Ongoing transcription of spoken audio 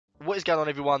What is going on,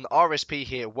 everyone? RSP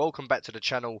here. Welcome back to the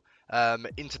channel.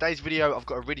 In today's video, I've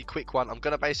got a really quick one. I'm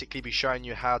going to basically be showing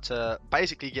you how to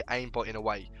basically get aimbot in a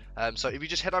way. So if you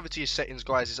just head over to your settings,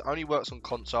 guys, this only works on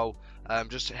console.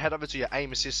 Just head over to your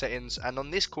aim assist settings, and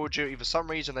on this Call of Duty, for some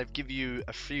reason, they've given you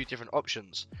a few different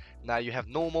options. Now you have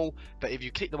normal, but if you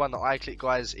click the one that I click,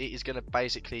 guys, it is going to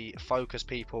basically focus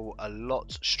people a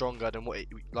lot stronger than what it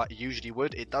usually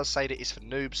would. It does say that it's for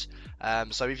noobs.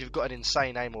 So if you've got an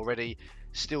insane aim already,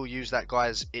 still use that,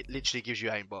 guys. It literally gives you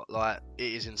aimbot. Like,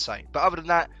 it is insane. But other than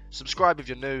that, subscribe if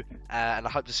you're new, and I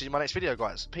hope to see you in my next video,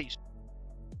 guys. Peace.